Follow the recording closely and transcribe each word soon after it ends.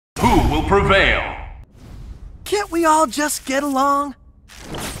will prevail? Can't we all just get along?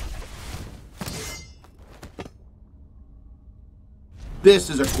 This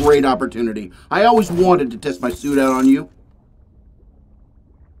is a great opportunity. I always wanted to test my suit out on you.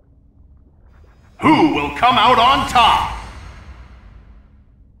 Who will come out on top?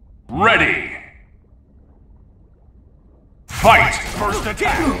 Ready. Fight! First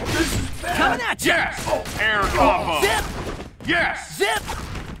attack! Coming at you! Yes! Air combo! Zip! Yes! Zip!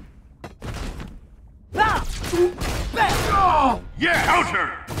 Ah! Bam! Oh! Yes!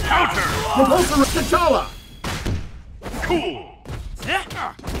 Counter! Counter! Repulsor T'Challa! Cool! Zip!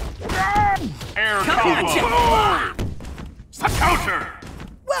 Air Coming at you! combo! Counter!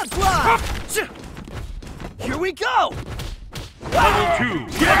 Web fly! Here we go! Level 2!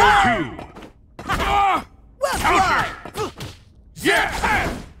 Level 2! Web fly! Counter!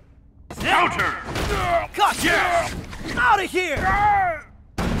 Yes! Counter! Cut! Yes! Out of here!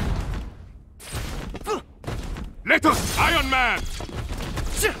 Let us IronMan!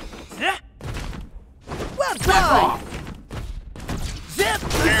 Web fly! Zip!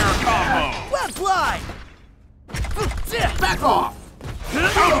 Air combo! Web fly! Back off!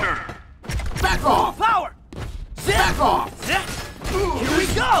 Counter! Back off! Power! Zip! Back off! Here we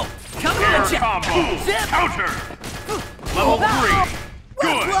go! Coming Air at you! combo! Zip! Counter! Level 3! Web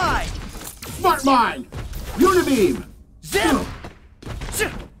Good! fly! Smart Mine! Unibeam! Zip!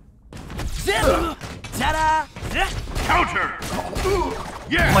 Zip! Ta-da! Counter! My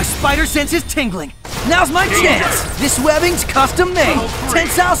Yes! spider sense is tingling. Now's my chance! This webbing's custom made.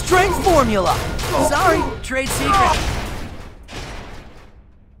 Tensile strength formula. Sorry, trade secret.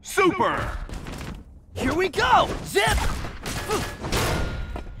 Super! Here we go! Zip! Web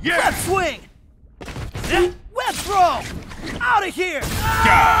Yes! swing! Zip! Web throw! Out of here!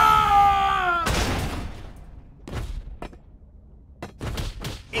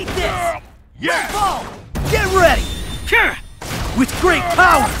 Eat this! Yes! Ball! Get ready! With great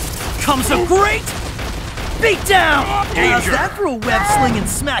power comes a great beatdown! How's Danger. that for a web slinging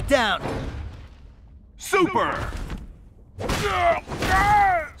smackdown? Super!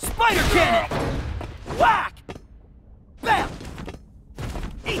 Spider cannon! Whack! Bam!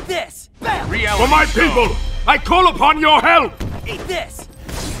 Eat this! Bam! Reality For my show. people, I call upon your help! Eat this!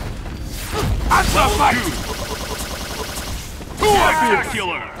 Answer fight! Too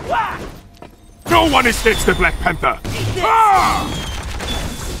spectacular! Whack! No one escapes the Black Panther! Eat this!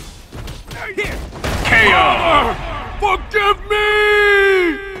 Here! KO! Forgive me!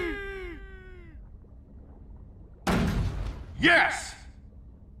 Yes!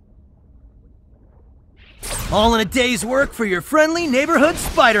 All in a day's work for your friendly neighborhood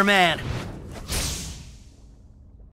Spider-Man.